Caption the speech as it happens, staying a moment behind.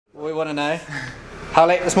want to know. How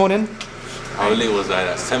late this morning? How late was I?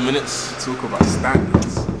 That's 10 minutes. Talk about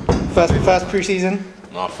standards. First pre-season?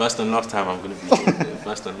 No, first and last time I'm going to be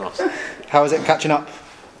first and last. How was it catching up?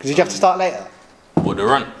 Because did you have to start later? What, the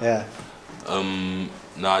run? Yeah.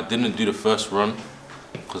 No, I didn't do the first run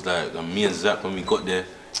because like me and Zach, when we got there,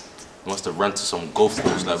 we must have ran to some golf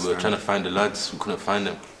course. Like we were trying to find the lads, we couldn't find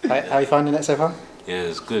them. How are you finding it so far? Yeah,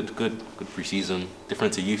 it's good pre-season.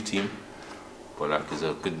 Different to youth team, but like it's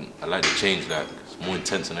a good. I like the change. Like it's more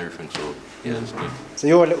intense and everything. So yeah, it's good. So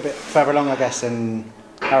you're a little bit further along, I guess, than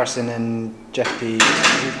Harrison and Jeffy.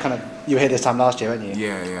 You were here this time last year, weren't you?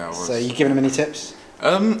 Yeah, I was. So you giving them any tips?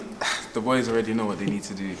 The boys already know what they need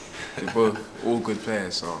to do. They're both all good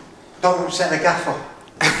players, so. Don't upset the gaffer.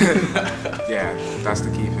 Yeah, that's the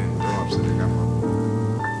key thing. Don't upset the gaffer.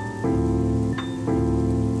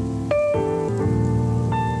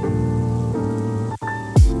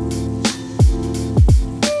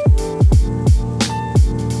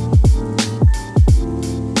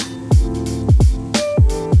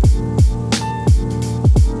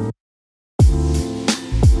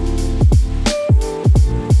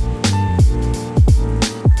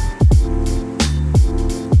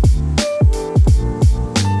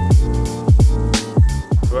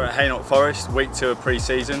 Hainault Forest, week 2 of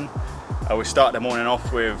pre-season. We start the morning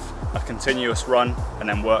off with a continuous run and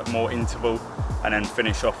then work more interval and then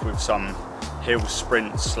finish off with some hill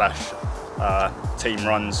sprints slash team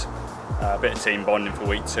runs, a bit of team bonding for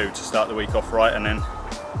week 2 to start the week off right, and then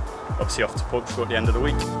obviously off to Portugal at the end of the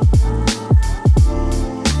week.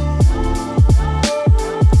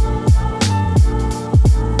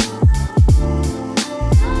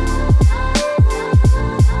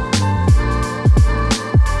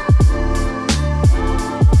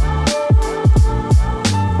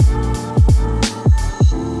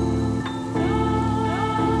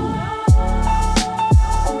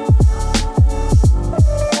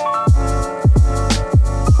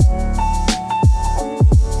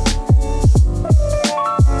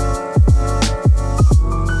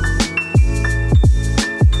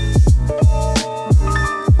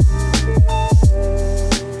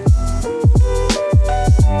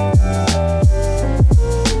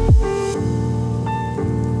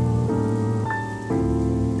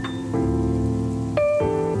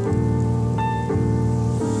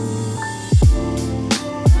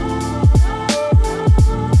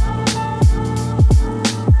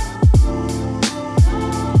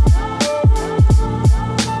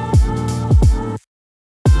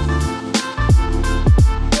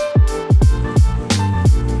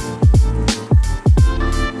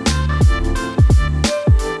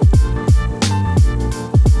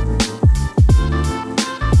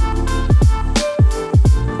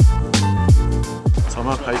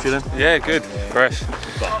 How you feeling? Yeah, good, fresh.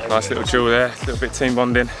 Nice little chill there, a little bit team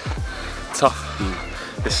bonding. Tough.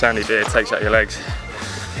 This sandy beer takes out your legs.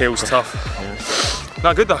 Heels tough.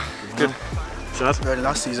 No, good though, good. Shad? Early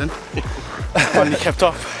last season. Finally kept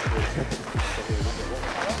up.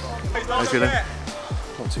 How you feeling?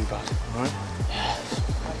 Not too bad. Alright.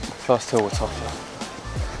 First hill were tough.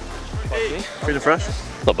 Feeling fresh?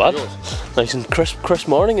 Not bad. Nice and crisp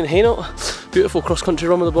morning in Hainault. Beautiful cross country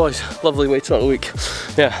run with the boys. Lovely way to start the week.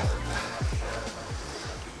 Yeah.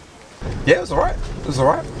 Yeah, it was alright. It was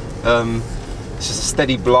alright. It's just a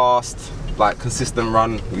steady blast, like consistent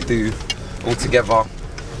run we do all together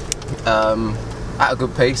at a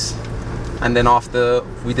good pace. And then after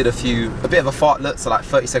we did a bit of a fartlet, so like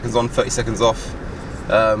 30 seconds on, 30 seconds off,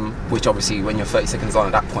 which obviously when you're 30 seconds on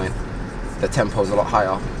at that point, the tempo's a lot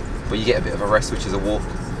higher, but you get a bit of a rest, which is a walk.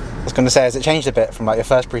 I was going to say, has it changed a bit from like your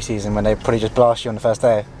first pre-season when they probably just blast you on the first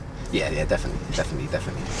day? Yeah, definitely.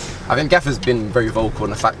 I think Gaffer's been very vocal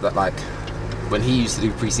on the fact that like when he used to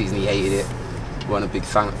do pre-season, he hated it. Weren't a big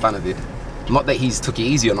fan of it. Not that he's took it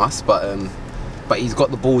easy on us, but he's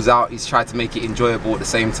got the balls out. He's tried to make it enjoyable at the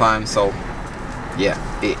same time. So yeah,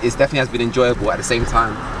 it definitely has been enjoyable at the same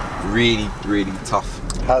time. Really tough.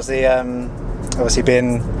 How's the obviously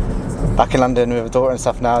being back in London with a daughter and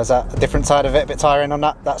stuff now? Is that a different side of it? A bit tiring on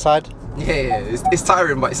that side? Yeah, it's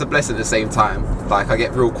tiring, but it's a blessing at the same time. Like I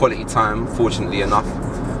get real quality time, fortunately enough,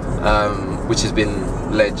 which has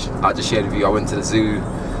been ledge. I just shared with you. I went to the zoo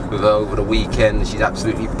with her over the weekend. She's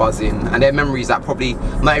absolutely buzzing, and they're memories that probably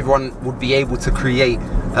not everyone would be able to create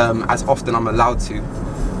as often I'm allowed to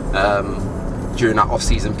during that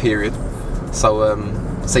off-season period. So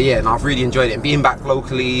yeah, and I've really enjoyed it. And being back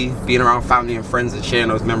locally, being around family and friends and sharing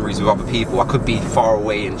those memories with other people. I could be far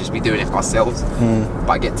away and just be doing it for ourselves, but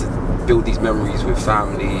I get to build these memories with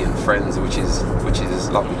family and friends, which is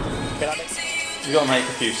lovely. You've got to make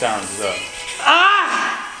a few sounds as well.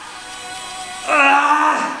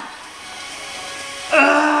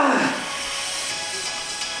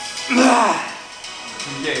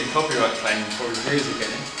 copyright claim for reviews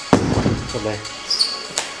again. Lovely.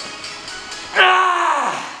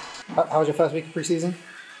 How was your first week of pre-season?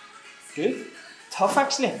 Good. Tough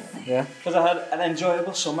actually. Yeah. Because I had an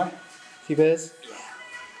enjoyable summer. A few beers? Yeah.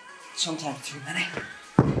 Sometimes too many.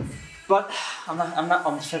 But I'm not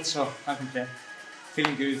unfit, so I can't complain.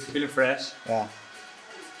 Feeling good, feeling fresh. Yeah.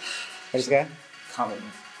 Ready to go? Can't wait.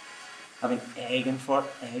 I've been egging for it,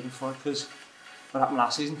 because what happened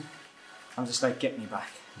last season, I'm just like, get me back.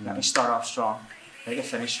 Let me start off strong, let me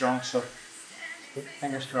finish strong, so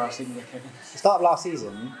fingers crossed he can get kicking. The start of last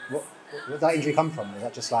season, what did that injury come from? Was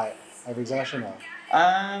that just like overexertion or?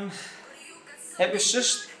 It was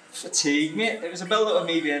just fatigue, mate. It was a build-up of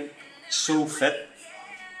me being so fit,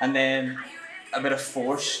 and then a bit of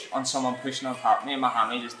force on someone pushing on top of me, and my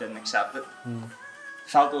hammy just didn't accept it.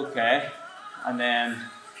 Felt okay, and then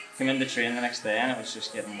came into training the next day and it was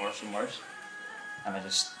just getting worse and worse. And I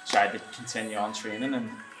just tried to continue on training,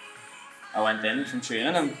 and I went in from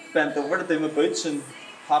training and bent over to do my boots, and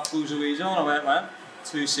pop goes a weasel, and I went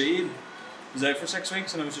 2C. Was out for 6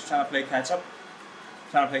 weeks and I was just trying to play catch up.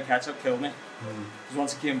 Killed me. Because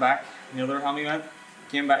once I came back, the other hammy went.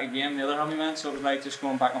 Came back again, the other hammy went, so it was like just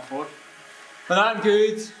going back and forth. But I'm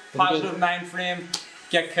good, positive mind frame,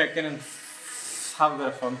 get kicking and have a bit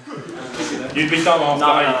of fun. You'd be done after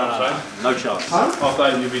 8, No chance. Huh? After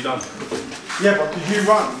 8 you'd be done. Yeah, but could you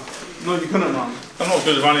run? No, you couldn't run. I'm not as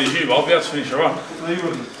good as running as you, but I'll be able to finish a run. No, you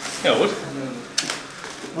wouldn't. Yeah, I would.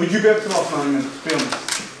 Would you be able to last 9 minutes, to be honest?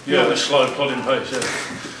 Yeah, the slow plodding pace, yeah.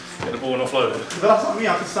 Get the ball and offload it. But that's not me,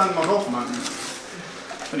 I can stand my golf, man.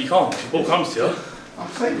 And you can't, the ball comes to you. I'm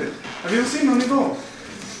saving. Have you ever seen on the golf?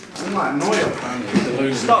 I'm like annoyed, man.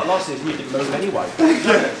 The start last season, you didn't move anyway.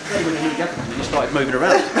 Yeah. When you just started moving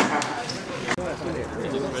around.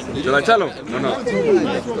 Shall I tell them or not?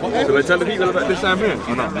 Shall I tell the people about this time here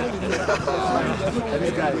or not?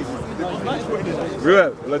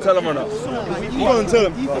 Ruel, will I tell them or not? Go on, tell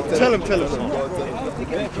them. Tell them.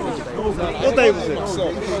 What day was it?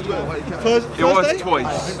 It was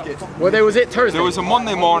twice. What day was it? Thursday? There was a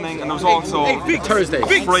Monday morning and there was also Thursday.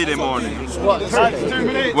 Friday morning. What?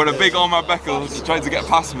 Thursday? Where a big Omar Beckles tried to get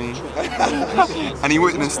past me and he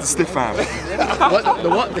witnessed the stiff arm. What? The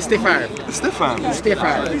what? The stiff arm? The stiff arm. The stiff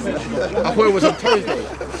arm. I thought it was on Thursday.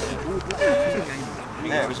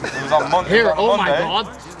 Yeah, it was on Monday. Here, oh my God.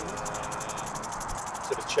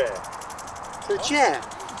 To the chair. To the chair?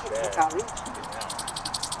 I can't reach.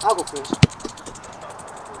 I'll go first.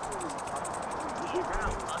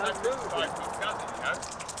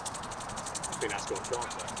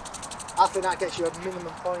 I think that gets you a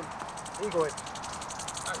minimum point. Where you going?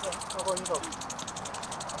 I'll go, you go.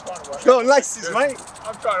 Go on, laces, mate.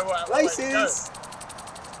 I'm trying to work. Laces.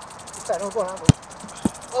 No, go on, I'll go.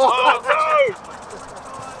 Oh no!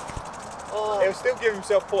 Oh. He'll still give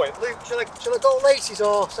himself point. Luke, shall I go laces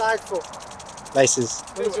or side foot? Laces.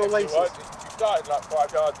 Laces or laces? You started like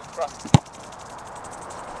 5 yards in front.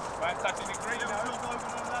 Man, touching the green now.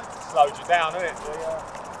 Slowed you down, isn't it?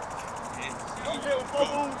 Little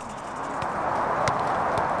bubble.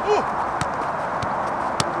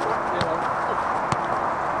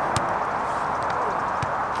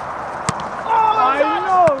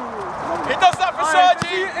 He does that for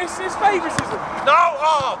Sergi. It's his favouritism. No!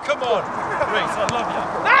 Oh, come on. Reece, I love you.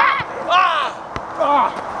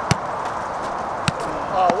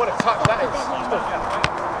 Oh, what a touch that is.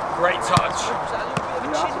 Great touch.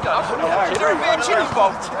 Is there a bit of chin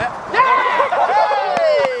involved?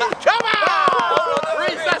 Come on!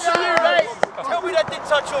 Reece, that's for you, mate. Tell me that didn't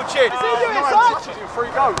touch your chin. Is he doing it, touch?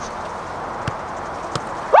 3 goals.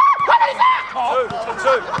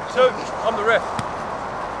 Two. I'm the ref.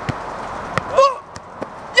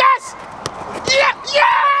 Yes! Yeah!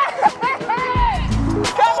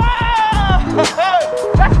 Come on!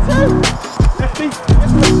 That's 2! 50.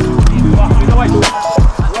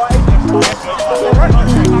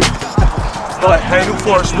 Right, Haynor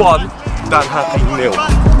Forest 1, Dan Happy 0.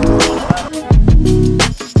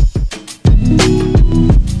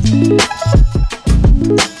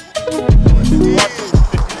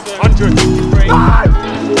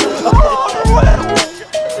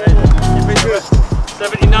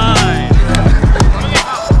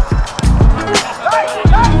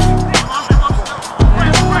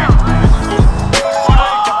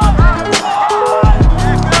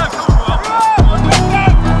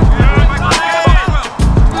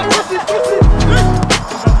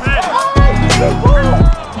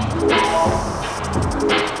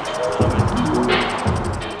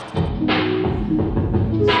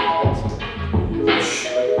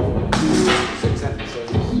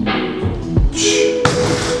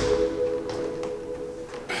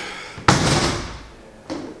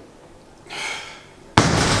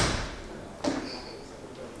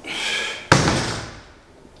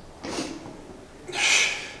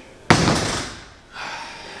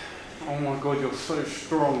 my god, you're so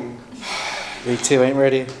strong. We two ain't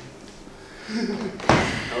ready.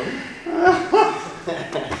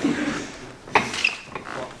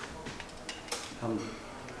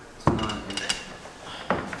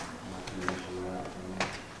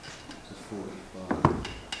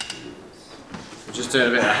 We're just doing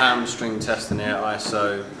a bit of hamstring testing here,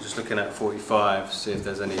 ISO, just looking at 45, see if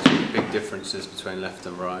there's any big differences between left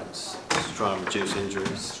and right, just try and reduce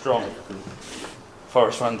injuries. Strong.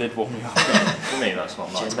 Forest run did warm you up. For me, that's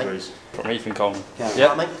not 9 degrees. From Ethan Coleman.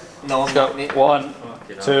 Yeah, mate. No, I'm go. 1,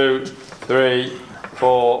 2, 3,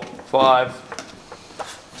 4, 5.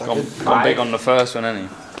 Gone big on the first one, hasn't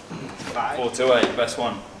he? 428, best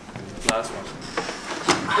one. Last one.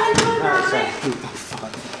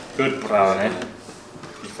 Good brown, eh?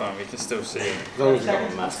 You fine, we can still see it.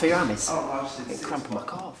 That's for your armies. It's cramping my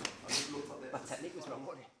calf. My technique was wrong,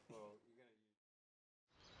 wasn't it?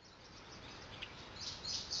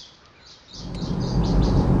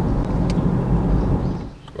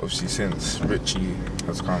 Obviously, since Richie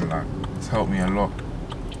has come, like, it's helped me a lot,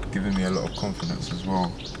 given me a lot of confidence as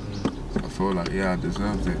well. So I feel like, yeah, I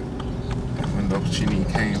deserved it. And when the opportunity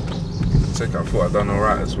came, I thought I'd done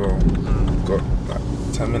alright as well. Got like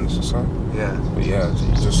 10 minutes or so. Yeah. But yeah,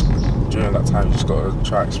 you just during that time, you just got to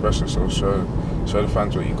try to express yourself, show the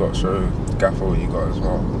fans what you got, show Gaffer what you got as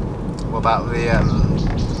well. What about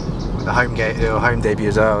the home debut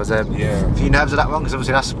as well? Was there a few nerves of that one? Because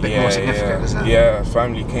obviously that's a bit more significant, isn't it? Yeah,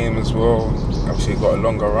 family came as well. Obviously got a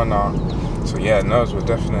longer run out. So yeah, nerves were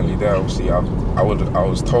definitely there. Obviously, I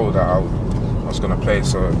was told that I was going to play,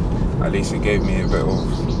 so at least it gave me a bit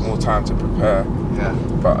of more time to prepare. Yeah.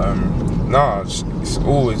 But no, it's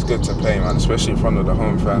always good to play, man, especially in front of the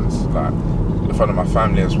home fans, like in front of my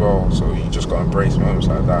family as well. So you just got to embrace moments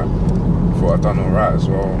like that. Thought I'd done alright as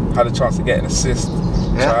well. Had a chance to get an assist,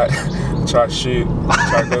 try to shoot,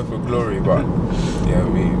 try to go for glory, but yeah,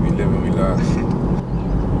 we live and we learn.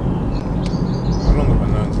 How long have I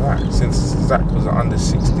known Zach? Since Zach was at under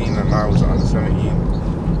 16 and I was at under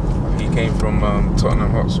 17. He came from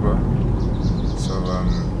Tottenham Hotspur. So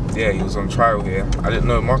yeah, he was on trial here. I didn't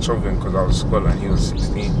know much of him because I was a scholar and he was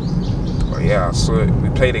 16. But yeah, I saw it. We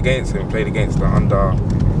played against him. Played against the under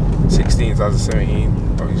 16s as a 17.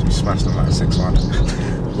 Obviously, we smashed them like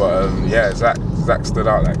 6-1. But yeah, Zach stood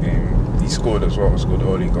out that game. He scored as well. Scored the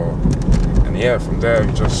only goal. And yeah, from there,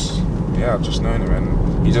 I've just known him,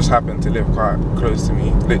 and he just happened to live quite close to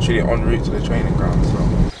me, literally en route to the training ground. So.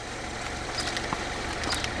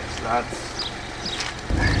 Lads.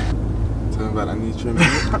 Tell me about that new trim.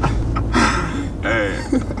 Hey.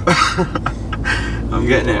 I'm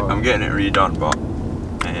getting it redone, but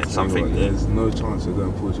it's something new. There's no chance you're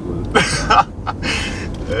going to Portugal.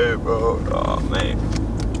 Hey bro, oh mate.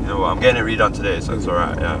 You know what, I'm getting it redone today, so it's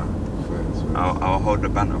alright, yeah. I'll hold the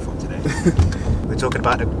banner for today. We're talking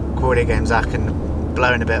about the Crawley game, Zach, and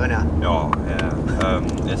blowing a bit, weren't you? Oh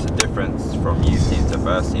yeah, it's a difference from youth team to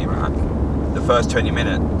first team. Like, the first 20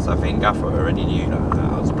 minutes, I think Gaffer already knew that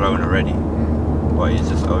I was blowing already. But he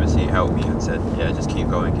just obviously helped me and said, yeah, just keep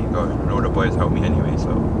going. And all the boys helped me anyway,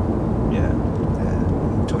 so yeah.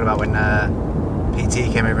 Talking about when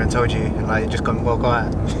PT came over and told you, and like, you'd just gone well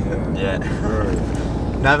quiet. Yeah.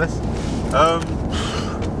 Nervous?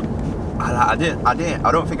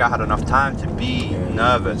 I don't think I had enough time to be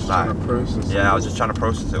nervous. Like, I was just trying to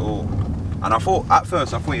process it all. And at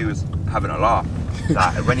first I thought he was having a laugh.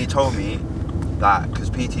 Like, when he told me that, because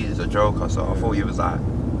PT is a joker, so I thought he was like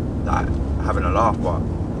having a laugh. But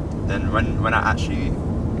then when I actually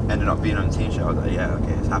ended up being on the team show, I was like, yeah,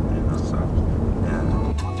 okay, it's happening now. So yeah.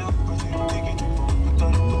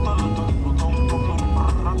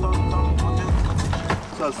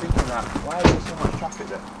 So I was thinking that, why is there so much traffic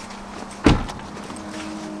there?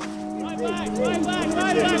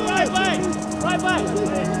 Right back.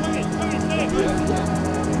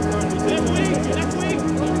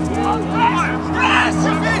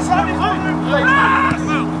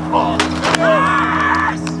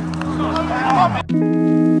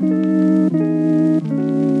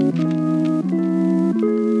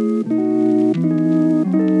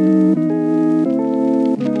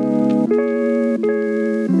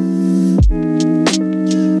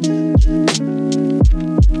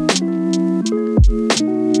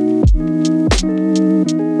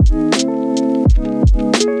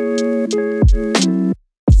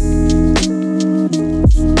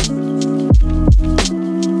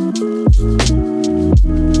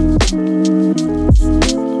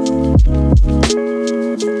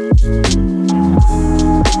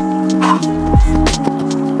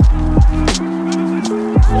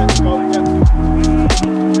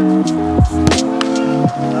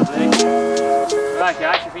 like it.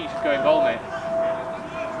 I actually think you should go in goal, mate.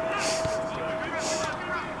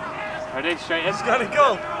 Ready? Straight in? He's going to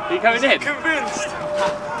go. Are you coming in? Convinced.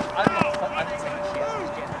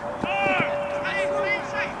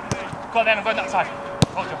 Go on then, I'm going that side.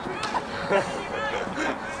 Hold on.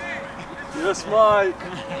 Yes, Mike.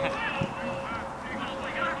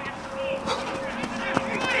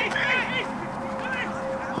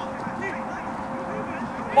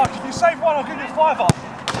 Mike, if you save one, I'll give you a £5.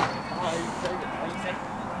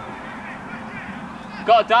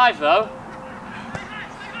 Got to dive though.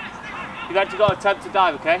 You've actually got to attempt to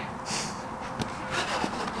dive, okay?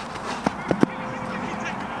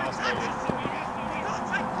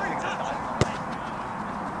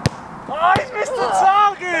 Oh, he's missed the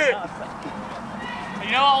target!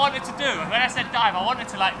 You know what I wanted to do? When I said dive, I wanted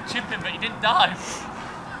to like chip him, but he didn't dive.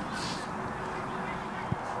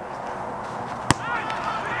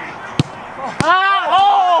 Ah!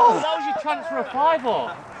 Oh! That was your transfer of £5.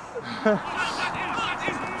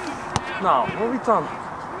 No, what have we done?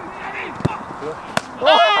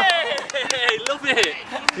 Hey! Love it!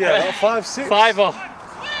 Yeah, 5-6. £5.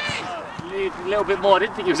 A little bit more. I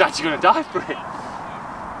didn't think he was actually going to dive for it.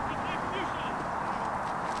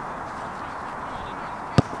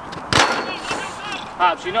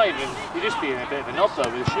 Perhaps you're just being a bit of a knob though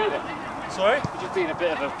with the shooting. Sorry? You're just being a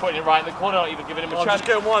bit of a putting it right in the corner, not even giving him a I'm chance. just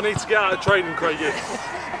getting what I need to get out of training, Craigie.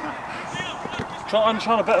 I'm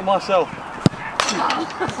trying to better myself.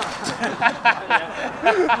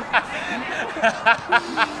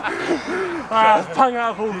 Pang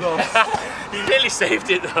out of all off. You nearly saved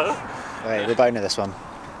it though. Wait, we're both in this one.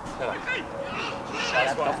 That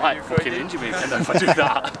might fucking injure me if I do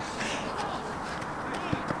that.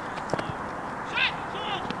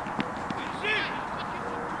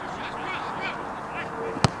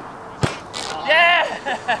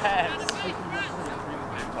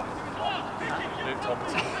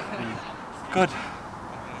 Good.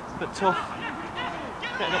 Bit tough.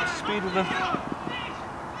 Getting up to speed with them.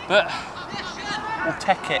 But we'll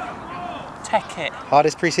take it. Take it.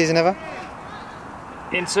 Hardest pre-season ever?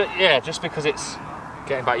 Yeah, just because it's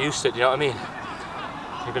getting back used to it, do you know what I mean?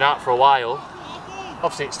 You've been out for a while.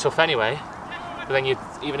 Obviously it's tough anyway. But then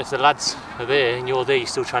even if the lads are there and you're there, you're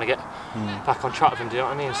still trying to get back on track with them, do you know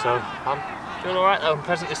what I mean? So I'm doing alright though, I'm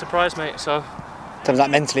pleasantly surprised, mate. So In terms of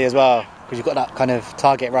that mentally as well, because you've got that kind of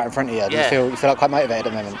target right in front of you. Do you feel like quite motivated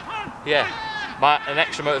at the moment? Yeah, an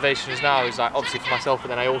extra motivation is now is like obviously for myself, but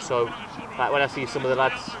then I also like when I see some of the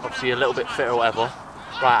lads obviously a little bit fit or whatever,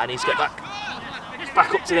 right, I need to get back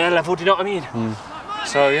up to their level. Do you know what I mean?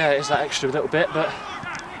 So yeah, it's that extra little bit. But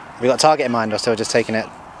have you got a target in mind, or still just taking it?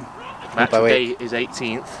 My actual date is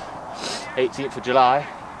 18th of July,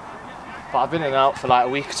 but I've been in and out for like a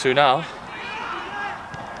week or two now.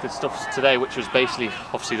 Did stuff today, which was basically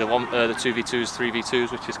obviously the 2v2s,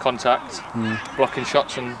 3v2s, which is contact, blocking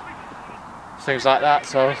shots and things like that.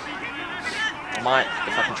 So I might,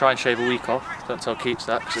 if I can try and shave a week off. Don't tell Keats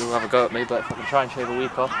that because he'll have a go at me. But if I can try and shave a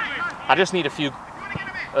week off, I just need a few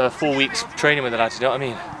 4 weeks training with the lads. You know what I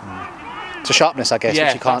mean? It's a sharpness, I guess,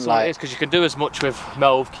 which you can't like. It is, because you can do as much with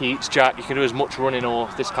Melv, Keats, Jack. You can do as much running or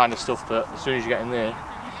this kind of stuff, but as soon as you get in there,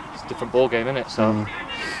 it's a different ball game, isn't it? So.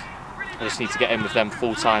 I just need to get in with them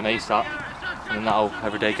full time ASAP, and then that'll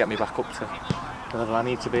every day get me back up to the level I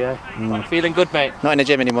need to be. But I'm feeling good, mate. Not in the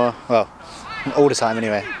gym anymore. Well, all the time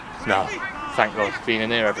anyway. No, thank God. Being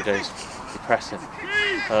in there every day is depressing.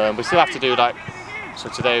 We still have to do like. So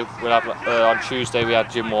today we'll have on Tuesday we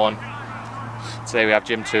had gym 1. Today we have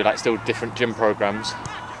gym 2. Like still different gym programs,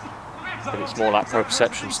 but it's more like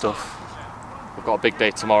proprioception stuff. We've got a big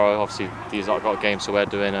day tomorrow. Obviously these I've got a game, so we're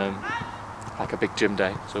doing. Like a big gym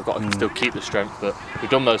day, so we've got to still keep the strength, but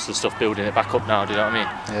we've done most of the stuff building it back up now, do you know what I mean?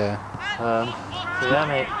 Yeah. So yeah,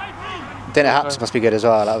 mate. Dinner at Haps must be good as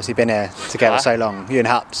well, like, obviously been here together so long, you and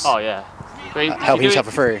Haps. Oh yeah. Helping each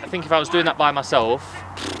other through. I think if I was doing that by myself,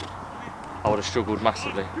 I would have struggled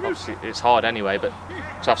massively. Obviously it's hard anyway, but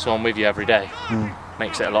to have someone with you every day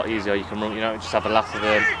makes it a lot easier. You can run, you know, just have a laugh with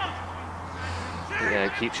them. Yeah,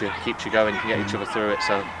 keeps you going, you can get each other through it,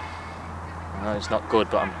 so no, it's not good,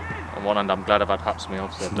 but on one hand I'm glad I've had Haps with me,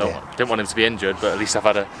 obviously. Didn't want him to be injured, but at least I've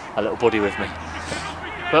had a little buddy with me.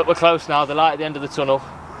 But we're close now, the light at the end of the tunnel.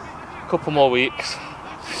 A couple more weeks.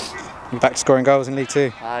 You're back to scoring goals in League 2?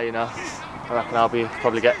 You know, I reckon I'll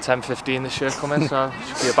probably get 10-15 this year coming, so it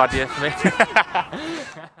should be a bad year for me.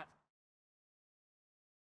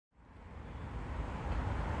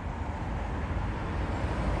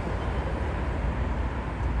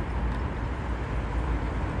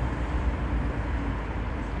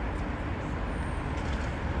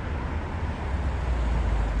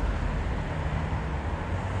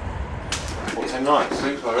 nice.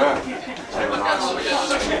 Thanks for that.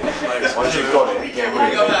 Once you've got it, get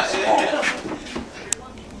rid of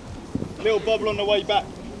it. Little bobble on the way back.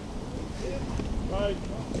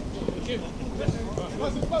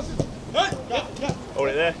 Hold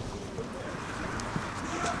it there.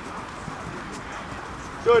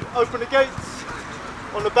 Good, open the gates.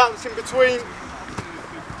 On the bounce in between. And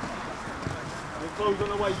close on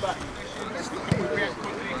the way back.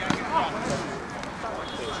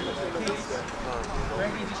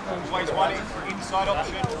 Inside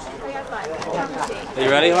option. Are you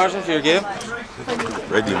ready, Harrison, for your game?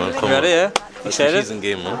 Ready, man. Come You ready, on. yeah? That's Excited? the season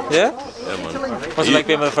game, man. Yeah? Yeah, man. What's it like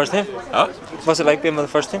being with the first team? Huh? What's it like being with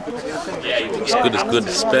the first team? It's good, it's good.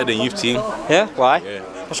 It's better than youth team. Yeah? Why? Yeah.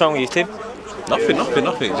 What's wrong with youth team? Nothing.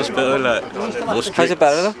 Just better, like, more strict. How's it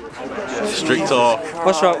better though? Stricter.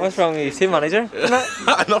 What's wrong with your team manager?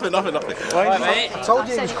 Nothing. Why? I told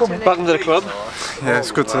you he was coming. Welcome to the club. Yeah,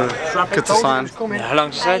 it's good to sign. How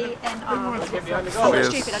long did you say? 4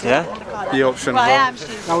 years. Yeah? The option.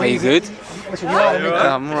 Are you good?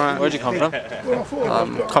 Yeah, I'm alright. Where'd you come from?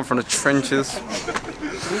 Come from the trenches.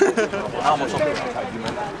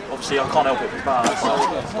 Obviously, I can't help it. It's bad. So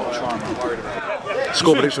I've got to try and worried about it.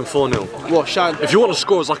 Score prediction 4-0. What, Shad? If you want the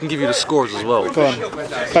scores, I can give you the scores as well. Go on.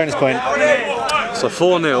 Bonus point. So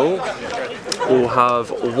 4-0, we'll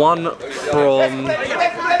have one from...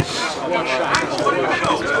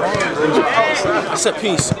 Set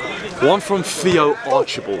piece. One from Theo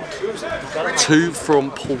Archibald, 2 from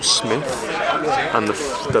Paul Smith, and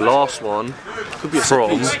the last one Could be a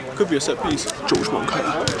from... set piece. Could be a set piece. George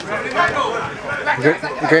Moncada.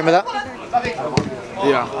 Agreeing with that?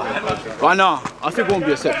 Yeah. But no, I think it won't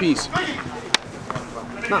be a set piece.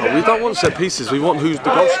 No, we don't want set pieces, we want who's the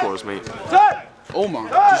goal scorers, mate. Omar.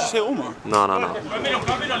 Did you say Omar? No.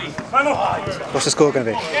 What's the score going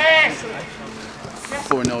to be?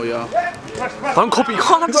 4-0, yeah. Don't copy, you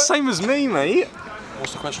can't have the same as me, mate.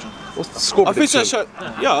 What's the question? What's the score I think prediction?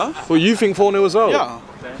 yeah. Well, you think 4-0 as well? Yeah.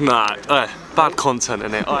 Nah, bad content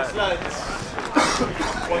in it. One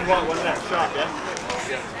right, one left, sharp, yeah?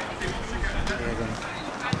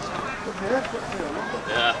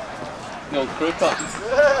 Yeah. No, Krupa.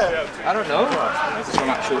 I don't know. This one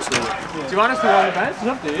actually slow. Do you want us to go on the bench? It's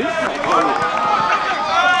up to you.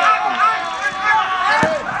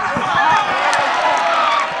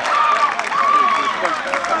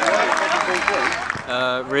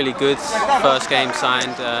 Really good. First game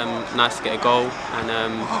signed. Nice to get a goal, and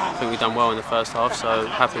I think we've done well in the first half. So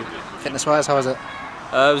happy. Fitness-wise, how was it?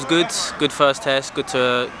 It was good. Good first test. Good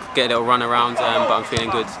to get a little run around, but I'm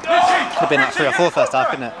feeling good. Could have been like 3 or 4 first half,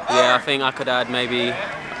 couldn't it? Yeah, I think I could add maybe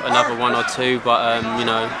another 1 or 2, but you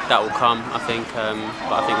know, that will come. I think, but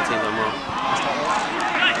I think the team's done well.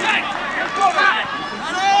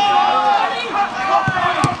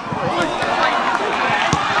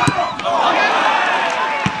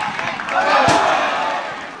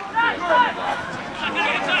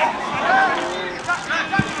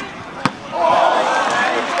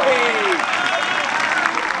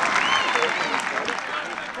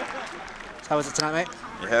 How was it tonight, mate?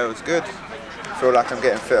 Yeah, it was good. I feel like I'm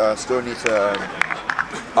getting fitter. I still need to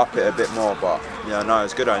up it a bit more, but yeah, no, it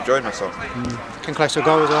was good. I enjoyed myself. Came close to a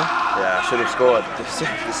goal as well? Yeah, I should have scored. The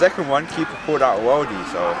second one, keeper pulled out a worldie,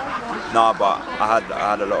 so nah, but I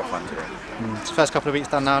had a lot of fun today. It's the first couple of weeks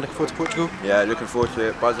done now. Looking forward to Portugal? Yeah, looking forward to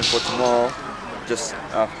it. Buzzing for tomorrow. Just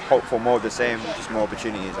hope for more of the same, just more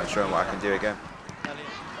opportunities and showing what I can do again.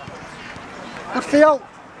 Good Theo.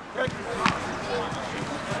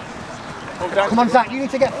 Come on, Zach, you need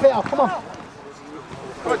to get fitter. Come on.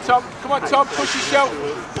 Come on, Tom, push yourself.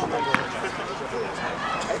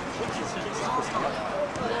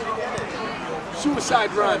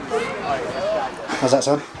 Suicide run. How's that,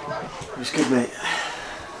 son? It was good, mate.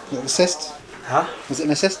 Was it an assist? Huh? Was it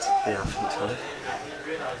an assist? Yeah, I think so.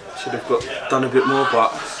 Should have done a bit more, but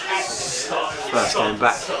first game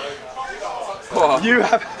back. Oh, you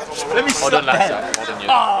have. Let me Hold on, lads. Hold on, you.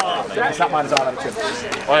 That's that man's arm.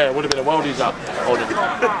 Oh yeah, it would have been a worldie's up. Hold on.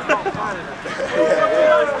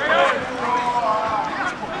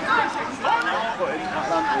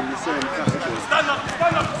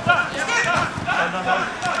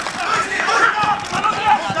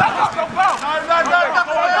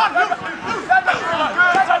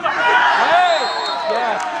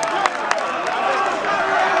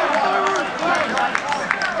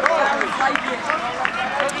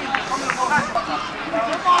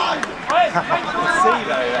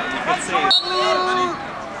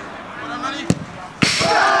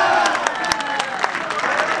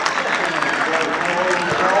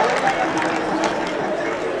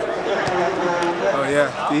 Oh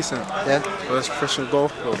yeah. Decent. Yeah. First professional goal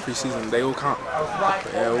or pre-season, they all count. But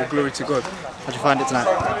yeah, all glory to God. How'd you find it tonight?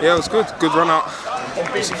 Yeah, it was good. Good run out.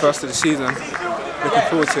 It's the first of the season. Looking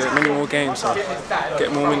forward to it. Many more games, so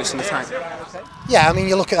get more minutes in the tank. Yeah, I mean,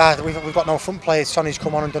 you look at we've got no front players. Sonny's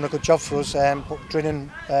come on and done a good job for us. But Drinnan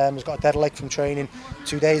has got a dead leg from training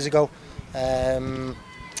 2 days ago.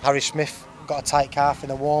 Harry Smith got a tight calf in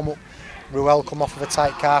the warm-up. Ruel come off with a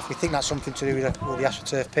tight calf. We think that's something to do with the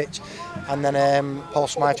AstroTurf pitch. And then Paul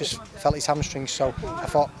Smythe just felt his hamstring. So I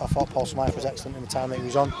thought Paul Smythe was excellent in the time that he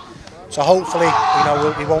was on. So hopefully, you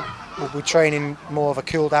know, we'll be training more of a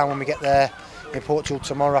cool down when we get there in Portugal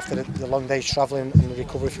tomorrow after the long day's travelling and the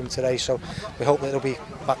recovery from today. So we hope that he'll be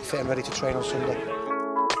back fit and ready to train on Sunday.